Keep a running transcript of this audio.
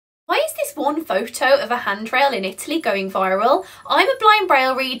is one photo of a handrail in Italy going viral? I'm a blind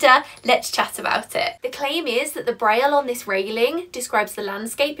Braille reader, let's chat about it. The claim is that the Braille on this railing describes the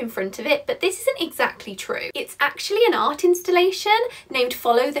landscape in front of it, but this isn't exactly true. It's actually an art installation named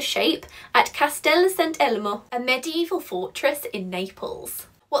Follow the Shape at Castel Sant'Elmo, a medieval fortress in Naples.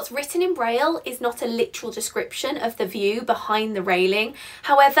 What's written in Braille is not a literal description of the view behind the railing.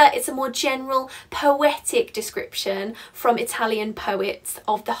 However, it's a more general, poetic description from Italian poets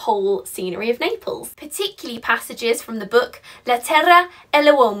of the whole scenery of Naples, particularly passages from the book La Terra e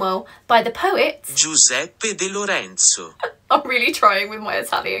l'Uomo by the poet Giuseppe De Lorenzo. I'm really trying with my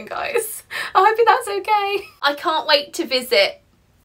Italian, guys. I hope that's okay. I can't wait to visit